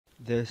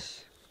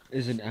This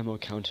is an ammo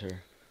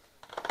counter.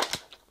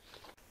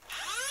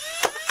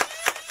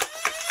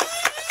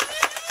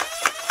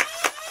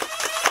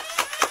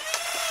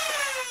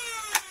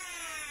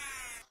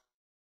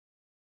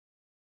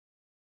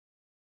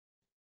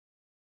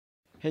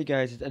 Hey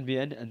guys, it's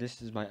NBN, and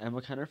this is my ammo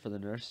counter for the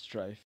NERF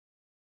Stryfe.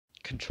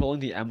 Controlling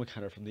the ammo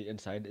counter from the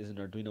inside is an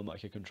Arduino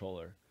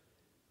microcontroller.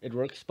 It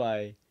works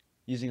by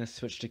using a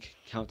switch to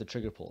count the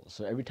trigger pull.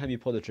 So every time you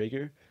pull the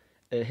trigger,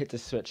 it hits a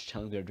switch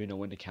telling the Arduino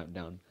when to count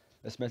down.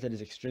 This method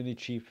is extremely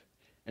cheap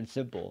and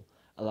simple,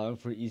 allowing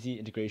for easy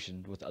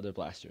integration with other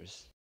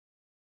blasters.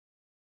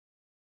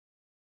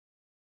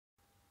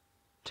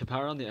 To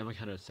power on the ammo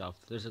counter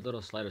itself, there's a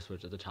little slider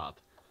switch at the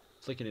top.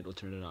 Clicking it will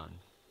turn it on.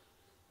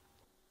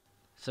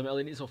 Some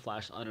LEDs will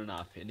flash on and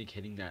off,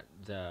 indicating that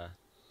the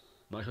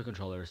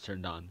microcontroller is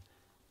turned on.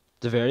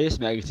 The various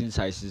magazine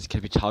sizes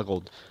can be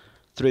toggled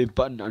through a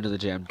button under the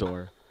jam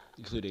door,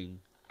 including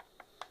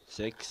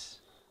 6,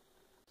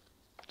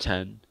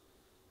 10,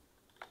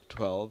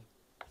 12,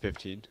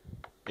 15,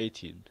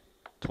 18,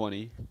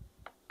 20,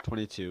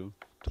 22,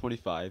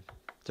 25,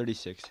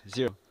 36,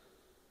 0,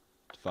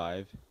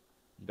 5,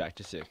 back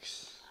to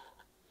 6.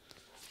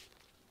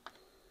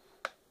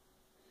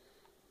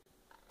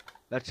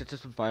 That's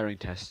just some firing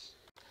tests.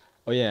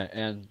 Oh yeah,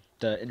 and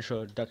the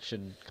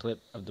introduction clip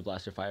of the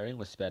blaster firing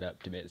was sped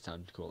up to make it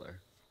sound cooler.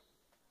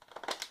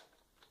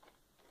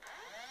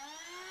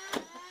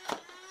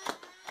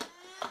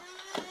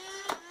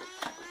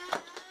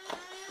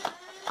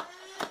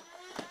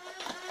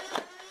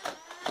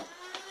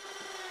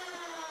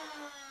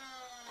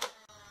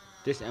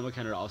 This ammo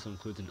counter also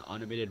includes an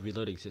automated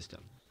reloading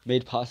system,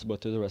 made possible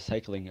through the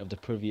recycling of the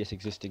previous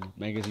existing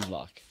magazine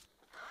lock.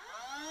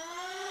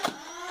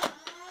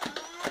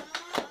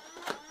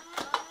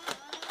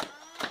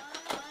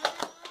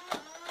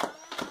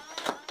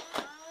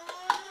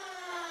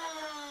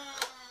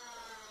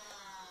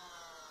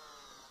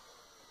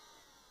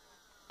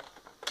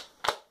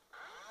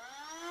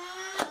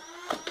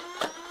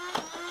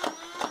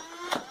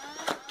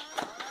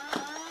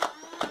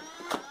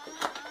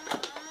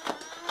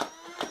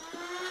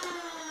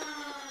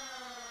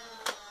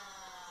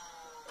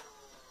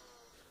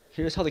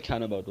 Here's how the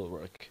counter mode will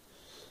work.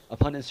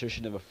 Upon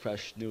insertion of a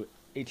fresh, new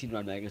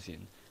 18-round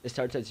magazine, it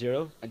starts at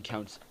 0 and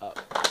counts up.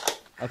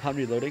 Upon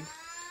reloading,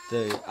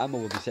 the ammo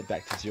will be set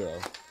back to 0.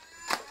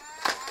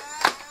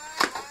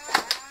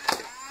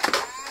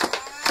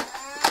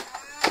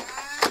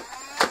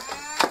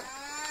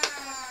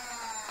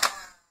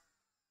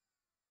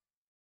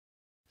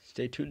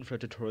 Stay tuned for a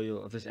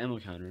tutorial of this ammo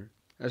counter,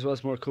 as well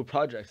as more cool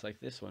projects like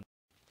this one.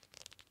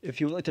 If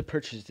you would like to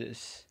purchase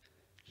this,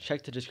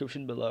 check the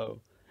description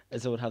below,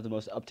 as it would have the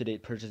most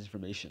up-to-date purchase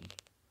information.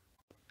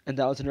 And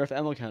that was a NERF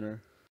ammo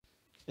counter.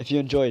 If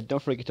you enjoyed,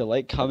 don't forget to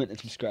like, comment, and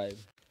subscribe.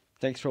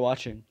 Thanks for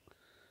watching.